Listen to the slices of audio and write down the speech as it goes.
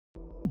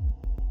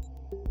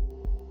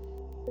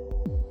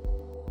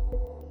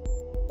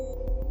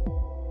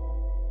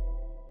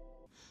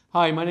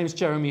Hi, my name is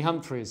Jeremy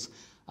Humphreys,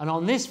 and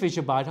on this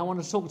visual byte I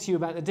want to talk to you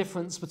about the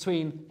difference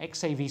between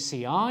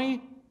XAVC-I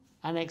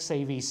and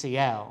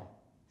XAVC-L.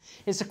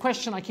 It's a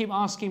question I keep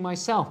asking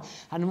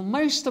myself, and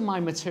most of my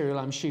material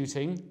I'm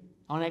shooting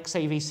on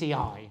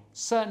XAVC-I.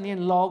 Certainly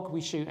in log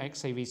we shoot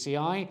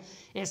XAVC-I.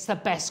 It's the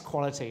best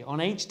quality. On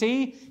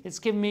HD it's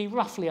given me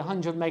roughly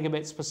 100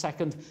 megabits per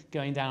second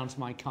going down to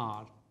my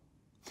card.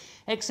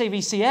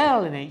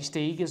 XAVC-L in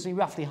HD gives me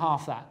roughly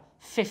half that,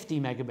 50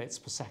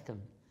 megabits per second.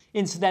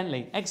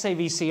 Incidentally,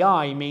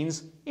 XAVC-I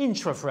means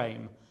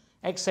intraframe.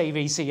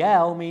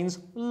 XAVC-L means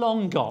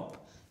long GOP.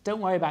 Don't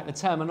worry about the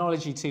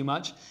terminology too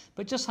much,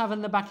 but just have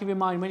in the back of your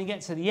mind when you get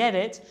to the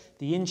edit,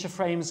 the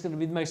intraframe is going to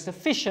be the most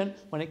efficient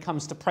when it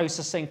comes to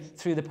processing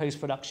through the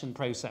post-production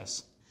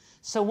process.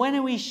 So when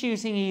are we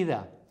shooting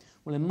either?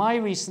 Well, in my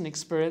recent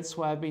experience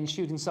where I've been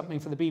shooting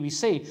something for the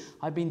BBC,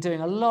 I've been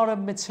doing a lot of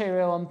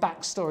material and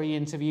backstory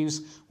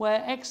interviews where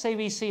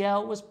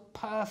XAVC-L was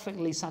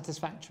perfectly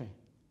satisfactory.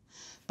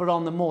 But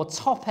on the more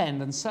top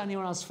end, and certainly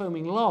when I was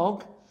filming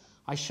log,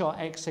 I shot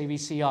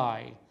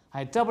XAVC-I. I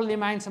had double the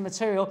amount of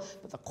material,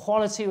 but the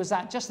quality was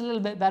that just a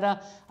little bit better,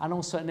 and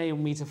also enabled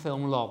me to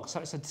film log.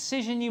 So it's a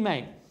decision you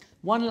make.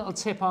 One little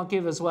tip I'll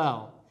give as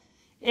well.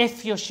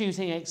 If you're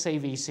shooting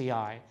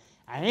XAVC-I,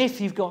 and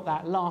if you've got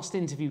that last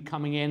interview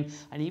coming in,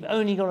 and you've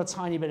only got a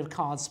tiny bit of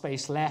card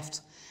space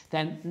left,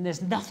 then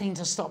there's nothing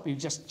to stop you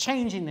just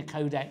changing the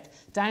codec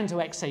down to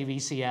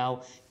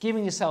XAVC-L,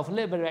 giving yourself a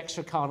little bit of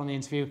extra card on the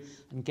interview,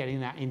 and getting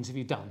that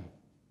interview done.